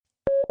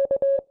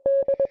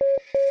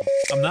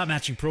I'm not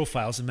matching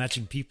profiles, I'm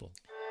matching people.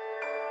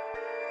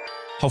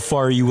 How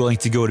far are you willing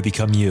to go to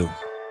become you?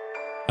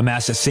 I'm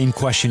asked that same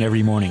question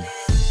every morning.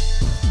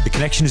 The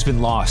connection has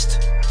been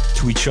lost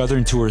to each other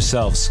and to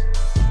ourselves.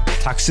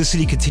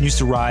 Toxicity continues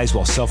to rise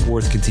while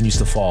self-worth continues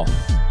to fall.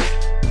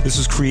 This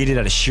was created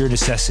out of sheer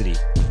necessity,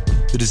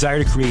 the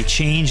desire to create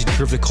change and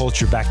curve the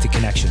culture back to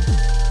connection.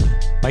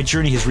 My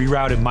journey has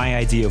rerouted my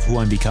idea of who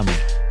I'm becoming.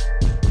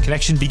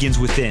 Connection begins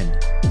within,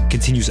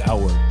 continues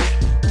outward.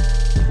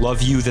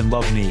 Love you, then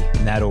love me,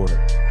 in that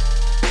order.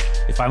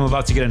 If I'm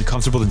about to get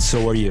uncomfortable, then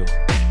so are you.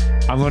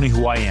 I'm learning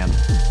who I am.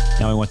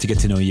 Now I want to get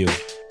to know you.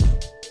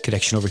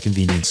 Connection over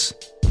convenience.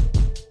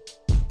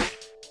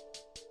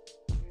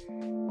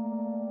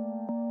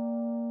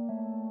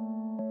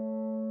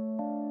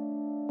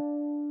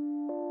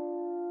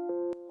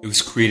 It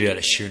was created out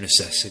of sheer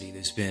necessity.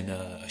 There's been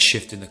a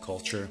shift in the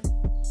culture,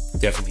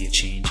 definitely a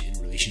change in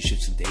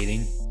relationships and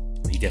dating.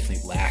 You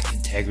definitely lack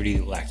integrity,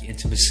 lack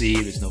intimacy,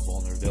 there's no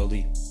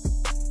vulnerability.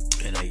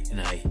 And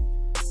I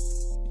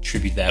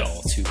attribute that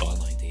all to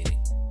online dating.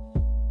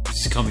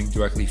 This is coming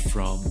directly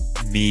from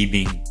me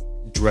being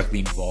directly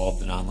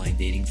involved in online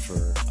dating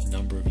for a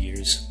number of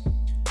years.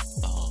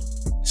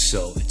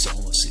 So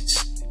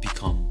it's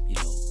become,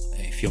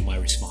 I feel my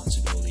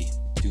responsibility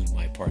doing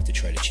my part to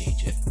try to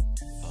change it.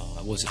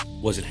 I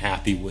wasn't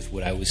happy with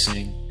what I was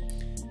seeing,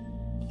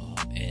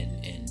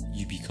 and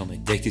you become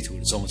addicted to it.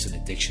 It's almost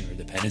an addiction or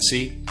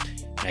dependency.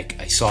 And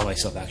I saw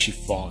myself actually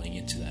falling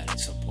into that at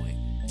some point.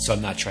 So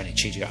I'm not trying to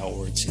change it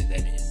outwards and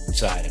then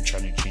inside. I'm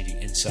trying to change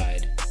it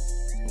inside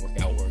and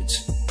work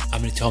outwards. I'm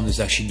going to tell them there's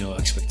actually no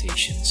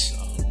expectations.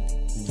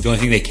 The only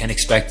thing they can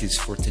expect is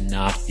for it to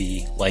not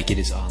be like it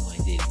is online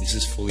dating. This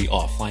is fully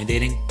offline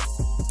dating.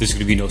 There's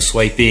going to be no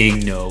swiping,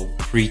 no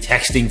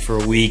pre-texting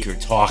for a week or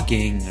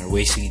talking or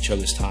wasting each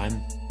other's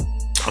time.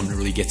 I'm going to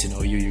really get to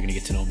know you. You're going to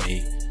get to know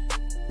me.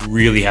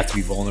 Really have to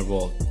be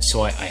vulnerable.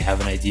 So I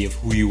have an idea of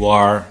who you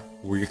are,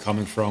 where you're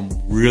coming from,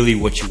 really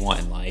what you want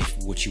in life,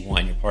 what you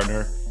want in your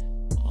partner.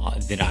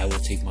 Then I will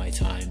take my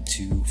time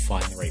to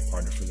find the right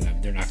partner for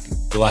them.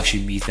 They'll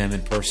actually meet them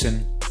in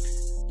person.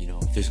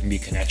 If there's going to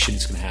be a connection,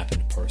 it's going to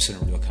happen in person, a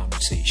real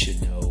conversation,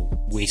 no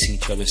wasting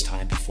each other's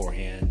time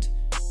beforehand,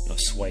 no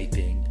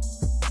swiping.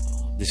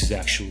 This is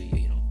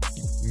actually,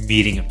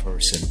 meeting in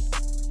person.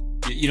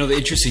 The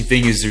interesting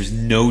thing is there's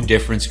no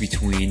difference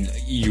between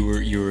you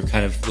were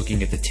kind of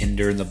looking at the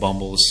Tinder and the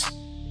Bumbles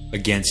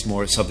against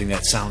more something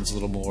that sounds a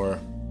little more,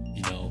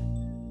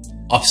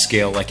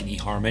 upscale like an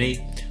eHarmony,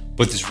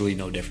 but there's really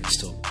no difference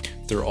to them.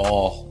 They're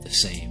all the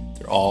same.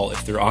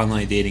 If they're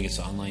online dating, it's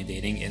online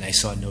dating, and I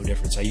saw no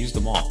difference. I used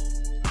them all.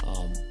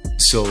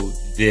 So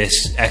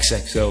this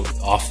XXO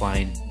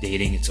offline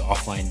dating, it's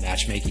offline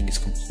matchmaking, is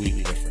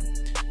completely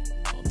different.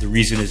 The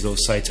reason is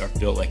those sites are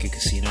built like a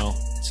casino.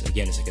 So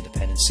again, it's like a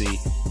dependency.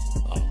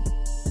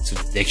 It's an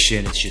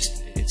addiction.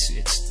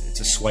 It's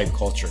a swipe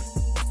culture.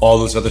 All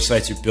those other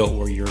sites are built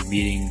where you're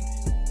meeting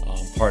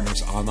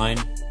partners online,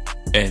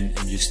 and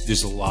just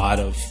there's a lot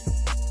of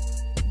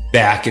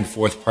back and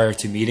forth prior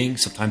to meeting.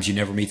 Sometimes you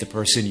never meet the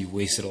person. You've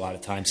wasted a lot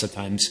of time.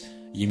 Sometimes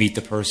you meet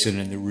the person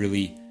and they're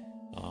really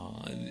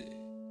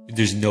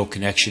there's no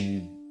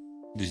connection.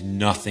 There's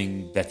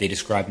nothing that they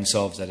describe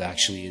themselves that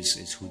actually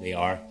is who they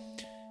are.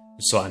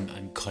 So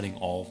I'm cutting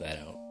all of that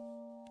out.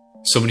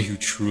 Somebody who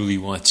truly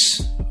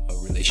wants a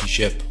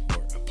relationship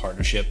or a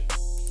partnership,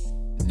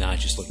 not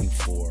just looking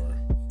for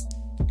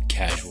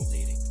casual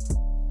dating.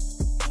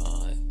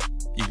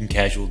 You can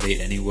casual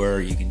date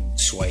anywhere. You can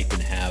swipe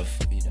and have,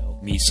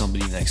 meet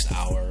somebody next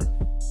hour,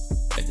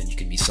 and then you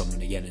can meet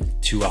someone again in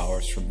 2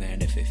 hours from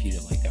then if you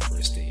didn't like that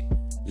first date.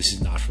 This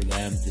is not for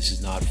them. This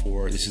is not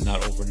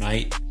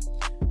overnight.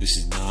 This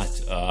is not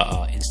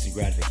instant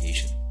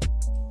gratification.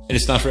 And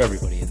it's not for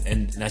everybody,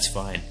 and that's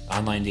fine.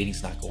 Online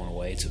dating's not going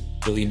away. It's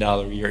 $1 billion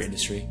a year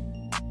industry.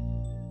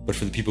 But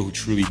for the people who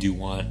truly do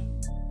want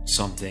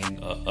something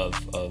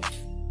of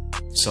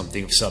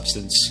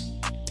substance,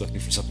 looking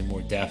for something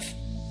more depth,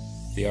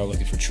 they are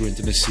looking for true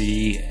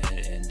intimacy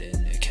and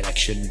a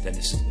connection, then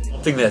this is the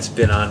thing that's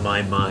been on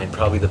my mind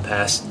probably the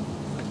past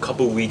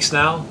couple weeks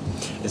now.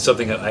 It's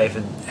something that I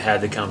haven't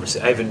had the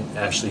conversation. I haven't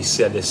actually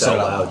said this out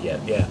loud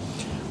yet. Yeah.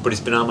 But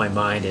it's been on my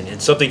mind,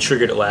 and something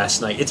triggered it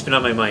last night. It's been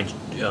on my mind,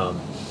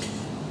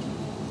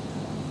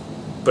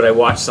 but I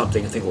watched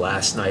something, I think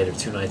last night or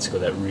 2 nights ago,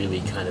 that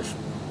really kind of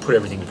put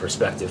everything in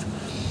perspective.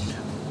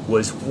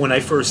 Was when I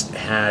first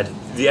had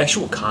the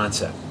actual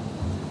concept,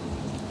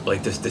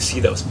 like the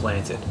seed that was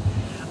planted.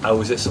 I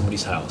was at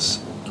somebody's house.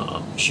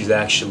 She's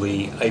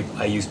actually,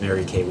 I use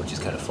Mary Kay, which is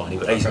kind of funny,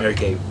 but I use Mary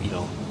Kay,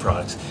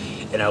 products.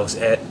 And I was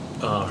at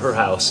her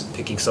house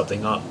picking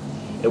something up.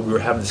 And we were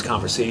having this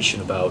conversation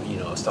about,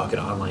 I was talking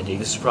online dating.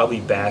 This is probably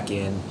back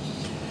in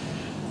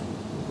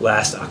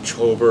last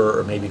October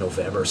or maybe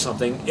November or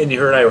something. And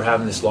her and I were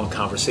having this long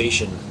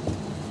conversation.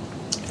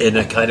 And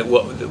I kind of,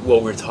 what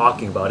we were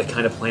talking about, it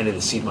kind of planted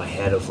a seed in my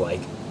head of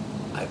like,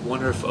 I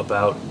wonder if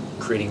about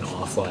creating an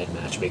offline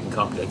matchmaking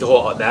company, like the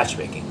whole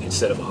matchmaking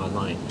instead of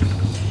online.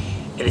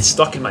 And it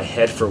stuck in my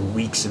head for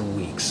weeks and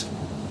weeks.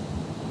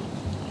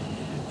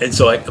 And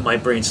so my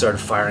brain started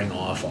firing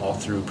off all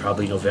through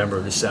probably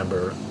November,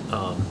 December,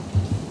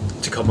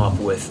 to come up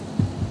with,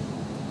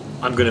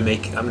 I'm going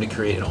to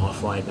create an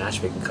offline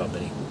matchmaking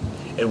company.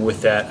 And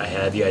with that, I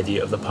had the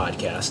idea of the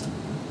podcast.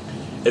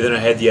 And then I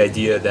had the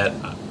idea that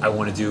I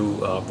want to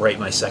do, write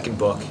my second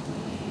book.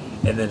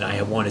 And then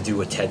I want to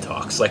do a TED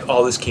Talks. Like,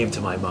 all this came to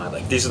my mind.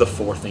 Like, these are the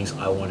 4 things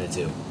I want to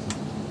do.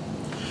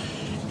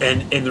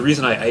 And the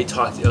reason I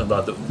talked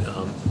about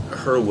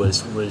her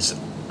was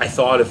I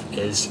thought of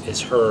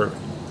as her.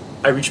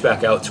 I reached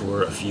back out to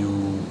her a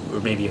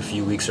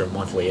few weeks or a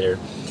month later,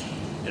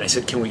 and I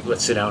said,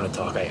 let's sit down and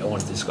talk. I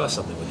want to discuss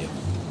something with you.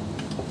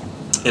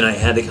 And I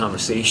had the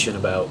conversation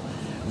about,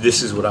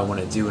 this is what I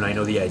want to do. And I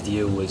know the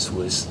idea was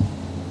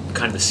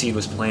kind of, the seed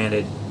was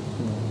planted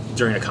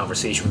during a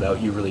conversation without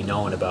you really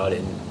knowing about it,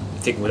 and I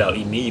think without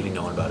me even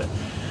knowing about it.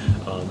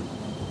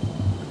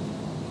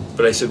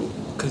 But I said,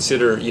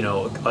 consider,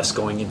 us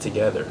going in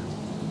together,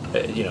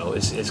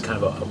 as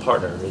kind of a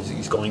partner,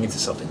 as going into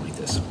something like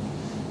this.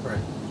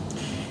 Right.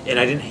 And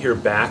I didn't hear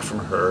back from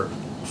her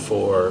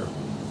for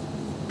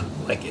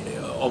like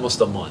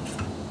almost a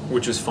month,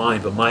 which was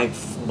fine, but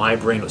my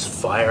brain was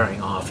firing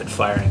off,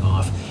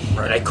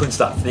 right. And I couldn't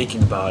stop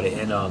thinking about it.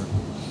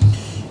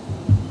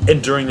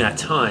 And during that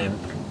time,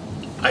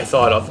 I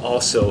thought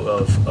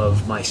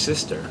of my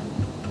sister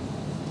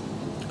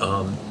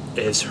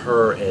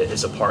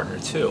as a partner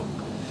too.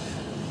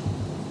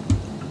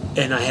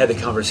 And I had the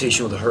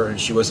conversation with her,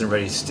 and she wasn't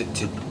ready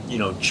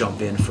to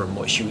jump in from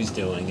what she was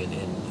doing,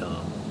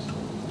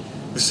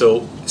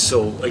 so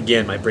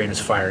again, my brain was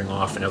firing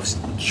off, and I was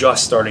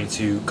just starting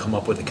to come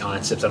up with the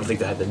concepts. I don't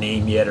think I had the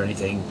name yet or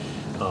anything.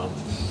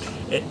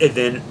 And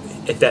then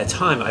at that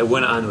time, I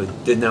went on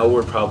with. Now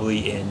we're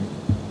probably in.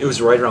 It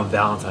was right around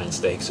Valentine's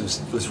Day,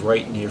 because it was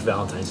right near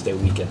Valentine's Day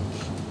weekend.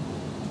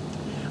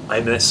 I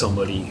met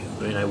somebody,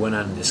 and I went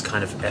on this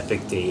kind of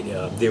epic date.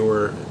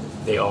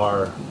 They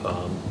are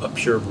a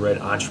purebred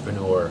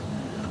entrepreneur.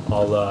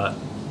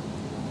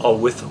 I'll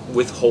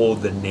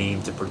withhold the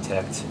name to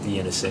protect the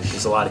innocent,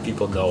 because a lot of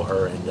people know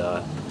her,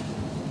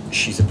 and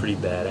she's a pretty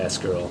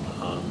badass girl.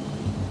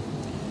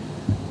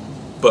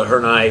 But her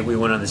and I, we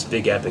went on this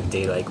big epic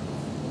date. Like,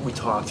 we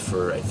talked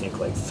for, I think,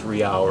 like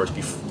 3 hours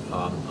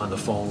on the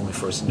phone when we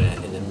first met,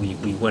 and then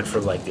we went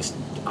for like this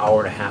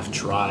 1.5-hour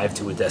drive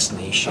to a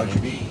destination.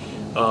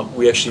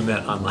 We actually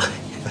met online.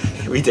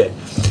 We did.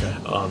 Okay.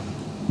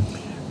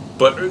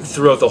 But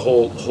throughout the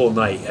whole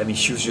night, I mean,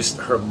 she was just,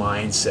 her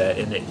mindset,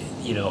 and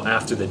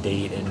after the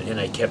date, and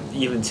I kept,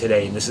 even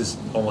today, and this is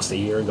almost a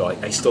year ago,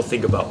 I still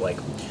think about like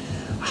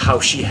how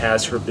she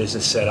has her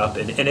business set up,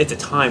 and at the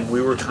time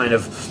we were kind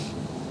of,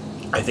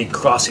 I think,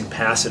 crossing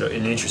paths at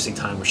an interesting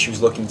time where she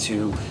was looking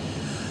to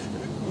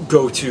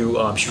go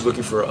to, she was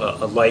looking for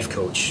a life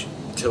coach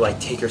to like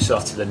take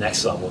herself to the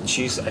next level. And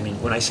she's, I mean,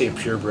 when I say a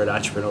purebred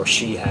entrepreneur,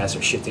 she has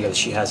her shit together.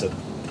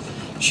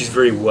 She's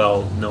very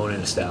well known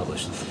and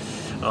established.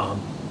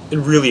 It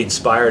really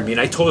inspired me,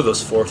 and I told her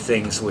those 4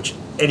 things, which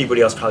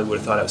anybody else probably would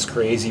have thought I was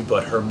crazy,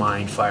 but her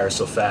mind fires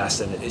so fast,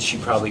 and she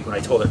probably, when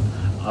I told her,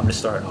 I'm going to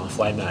start an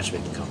offline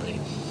matchmaking company,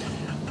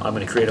 I'm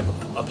going to create a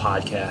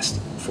podcast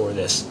for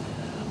this,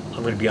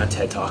 I'm going to be on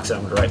TED Talks, and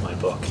I'm going to write my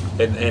book,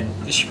 and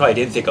she probably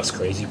didn't think I was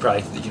crazy,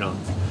 probably,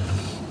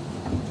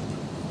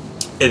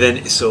 and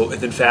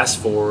then fast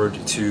forward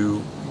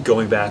to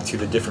going back to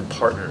the different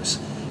partners,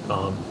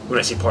 when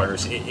I say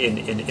partners,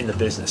 in the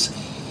business.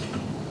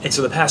 And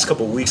so the past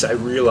couple of weeks, I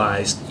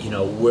realized,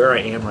 where I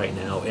am right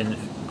now and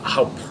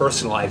how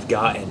personal I've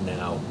gotten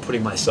now,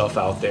 putting myself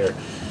out there.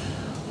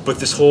 But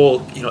this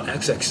whole,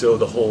 XXO,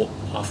 the whole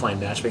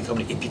offline matchmaking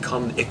company,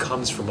 it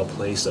comes from a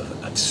place of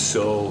it's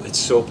so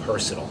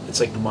personal. It's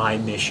like my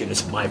mission,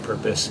 it's my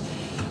purpose,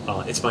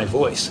 it's my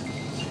voice.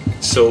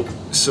 So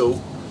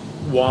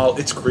while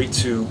it's great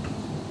to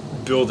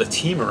build a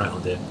team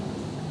around it,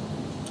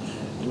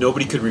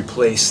 nobody could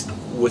replace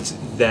what's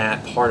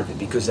that part of it,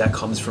 because that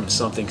comes from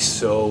something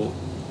so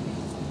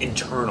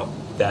internal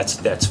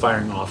that's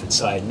firing off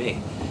inside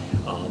me,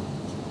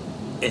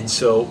 and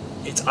so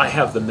I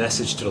have the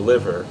message to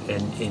deliver,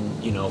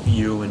 and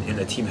you and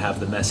the team have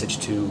the message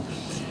to,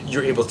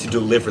 you're able to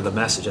deliver the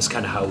message. That's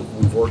kind of how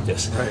we've worked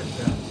this. Right.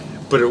 Yeah.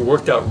 But it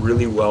worked out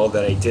really well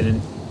that I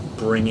didn't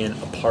bring in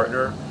a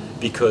partner,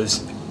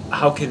 because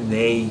how can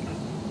they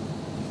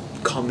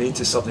come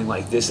into something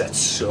like this that's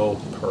so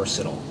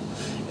personal?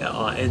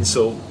 And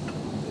so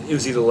it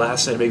was either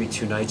last night or maybe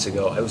 2 nights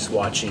ago, I was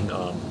watching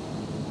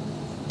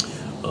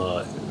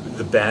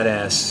the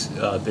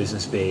badass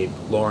business babe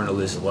Lauren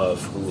Eliz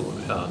Love, who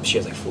she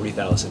has like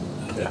 40,000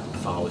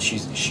 followers.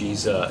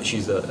 She's a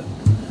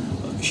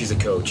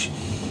coach,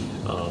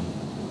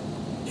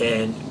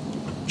 and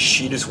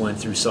she just went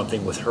through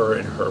something with her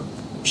and her.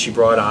 She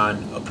brought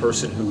on a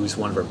person who's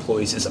one of her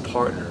employees as a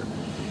partner,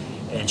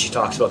 and she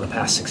talks about the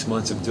past 6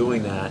 months of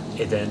doing that,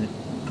 and then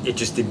it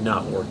just did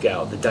not work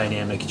out. The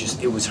dynamic,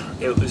 it was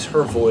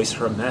her voice,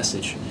 her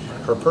message,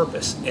 her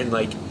purpose, and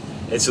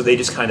so they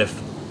just kind of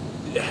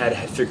had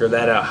to figure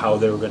that out, how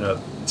they were going to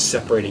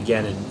separate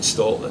again and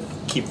still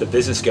keep the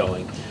business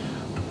going.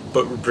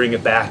 but bring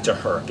it back to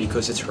her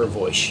because it's her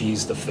voice.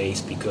 She's the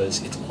face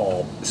because it's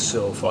all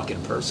so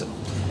fucking personal.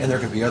 And there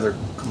could be other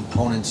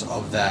components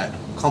of that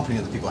company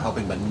of the people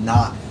helping, but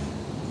not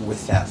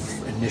with that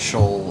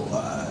initial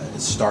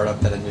startup,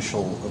 that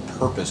initial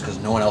purpose, because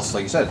no one else,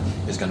 like you said,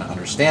 is going to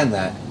understand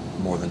that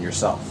more than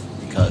yourself,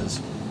 because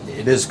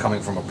it is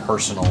coming from a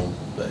personal,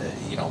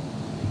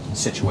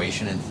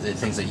 situation and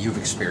things that you've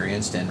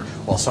experienced. And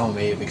while someone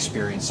may have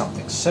experienced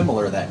something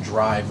similar, that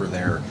drive or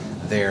their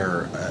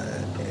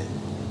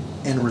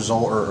end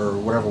result or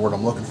whatever word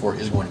I'm looking for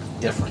is going to be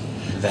different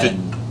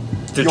than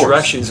the yours.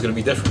 direction is going to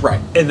be different,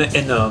 right? And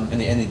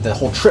the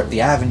whole trip,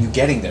 the avenue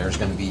getting there is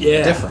going to be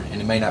different,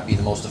 and it may not be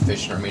the most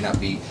efficient, or might not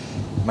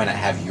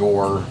have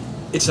your.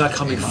 It's not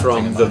coming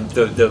from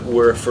the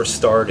where it first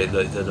started,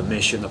 the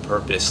mission, the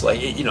purpose.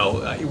 Like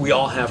we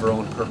all have our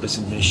own purpose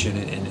and mission,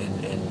 and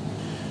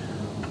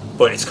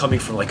but it's coming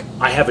from like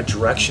I have a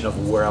direction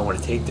of where I want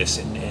to take this,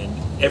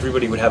 and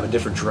everybody would have a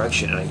different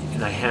direction,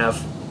 and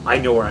I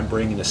know where I'm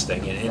bringing this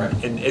thing,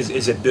 and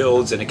as it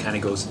builds and it kind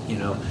of goes,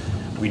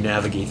 we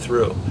navigate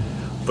through.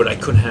 But I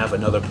couldn't have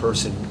another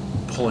person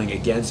pulling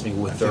against me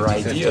with their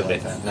idea of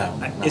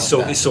it.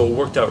 So it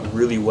worked out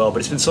really well. But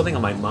it's been something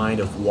on my mind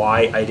of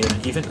why I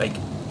didn't even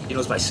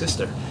it's my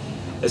sister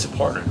as a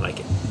partner. Like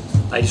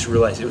I just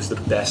realized it was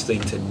the best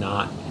thing to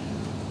not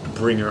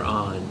bring her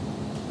on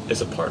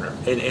as a partner.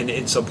 And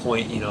at some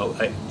point,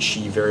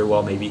 she very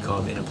well may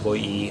become an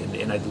employee,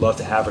 and I'd love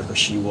to have her because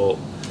she will,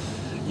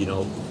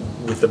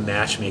 with the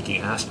matchmaking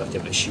aspect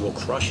of it, she will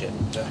crush it.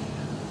 Yeah.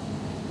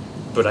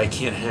 But I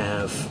can't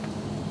have.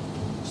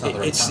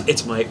 It's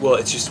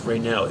just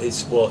right now.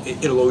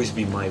 It'll always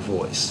be my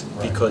voice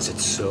because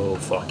it's so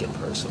fucking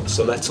personal.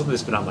 So that's something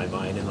that's been on my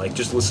mind, and like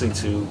just listening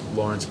to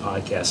Lauren's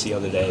podcast the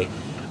other day,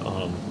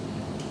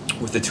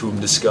 with the two of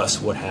them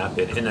discuss what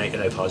happened. And I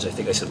apologize. I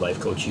think I said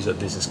life coach. He's a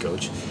business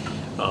coach,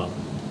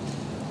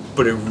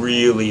 but it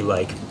really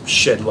like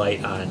shed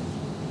light on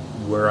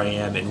where I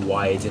am and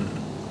why I didn't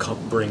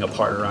bring a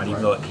partner on,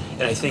 even though.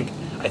 And I think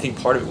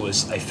part of it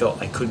was I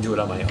felt I couldn't do it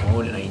on my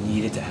own, and I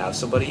needed to have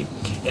somebody.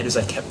 And as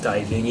I kept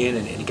diving in,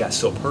 and it got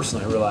so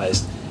personal, I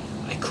realized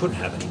I couldn't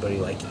have anybody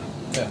like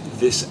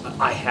this.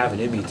 I have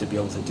it in me to be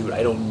able to do it.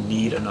 I don't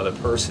need another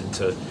person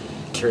to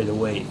carry the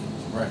weight.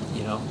 Right.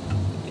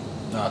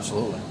 No,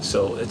 absolutely.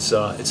 So it's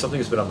something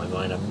that's been on my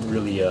mind. I'm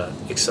really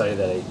excited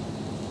that I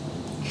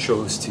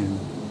chose to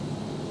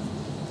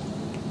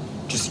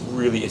just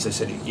really, as I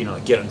said,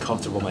 get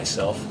uncomfortable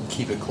myself.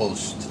 Keep it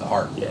close to the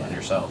heart on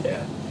yourself.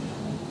 Yeah.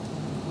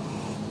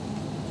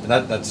 And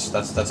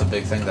that's a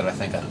big thing that I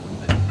think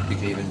you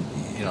could even,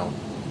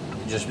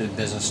 just in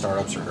business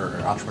startups or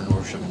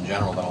entrepreneurship in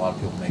general, that a lot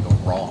of people may go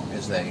wrong,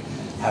 is they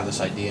have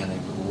this idea and they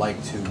would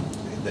like to,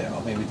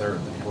 maybe they're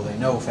the people they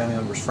know, family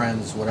members,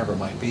 friends, whatever it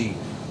might be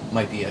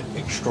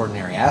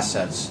extraordinary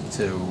assets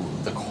to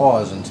the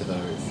cause and to the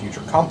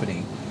future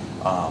company,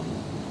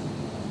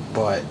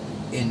 but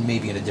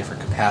maybe in a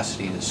different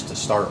capacity to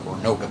start, or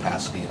no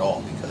capacity at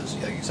all, because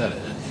like you said,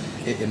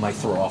 it might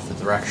throw off the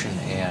direction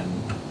and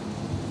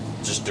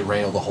just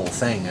derail the whole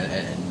thing.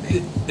 And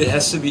it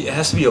has to be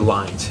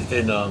aligned,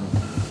 and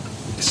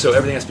so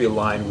everything has to be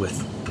aligned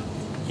with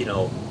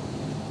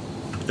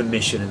the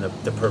mission and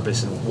the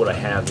purpose, and what I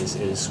have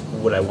is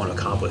what I want to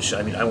accomplish.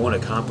 I mean, I want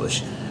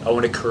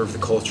to curve the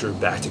culture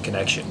back to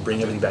connection,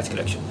 bring everything back to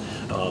connection.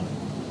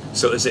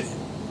 So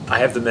I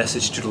have the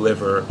message to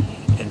deliver,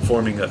 and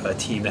forming a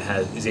team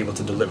that is able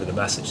to deliver the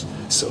message.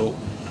 So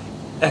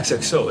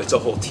XXO, it's a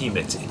whole team.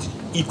 It's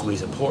equally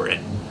as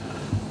important.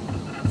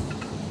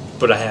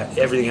 But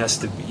everything has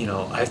to be,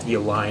 I have to be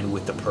aligned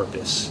with the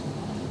purpose,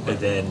 and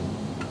then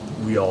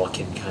we all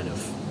can kind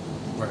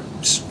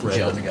of spread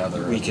gel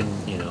together. We can,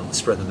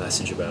 spread the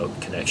message about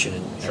connection,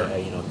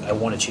 and I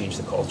want to change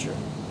the culture.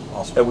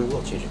 Awesome. And we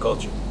will change the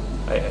culture.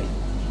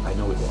 I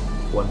know we will,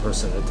 one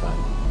person at a time.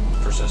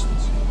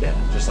 Persistence. Yeah,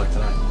 just like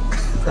tonight.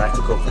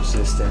 Practical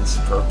persistence,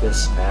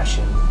 purpose,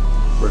 passion,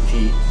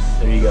 repeat.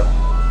 There you go.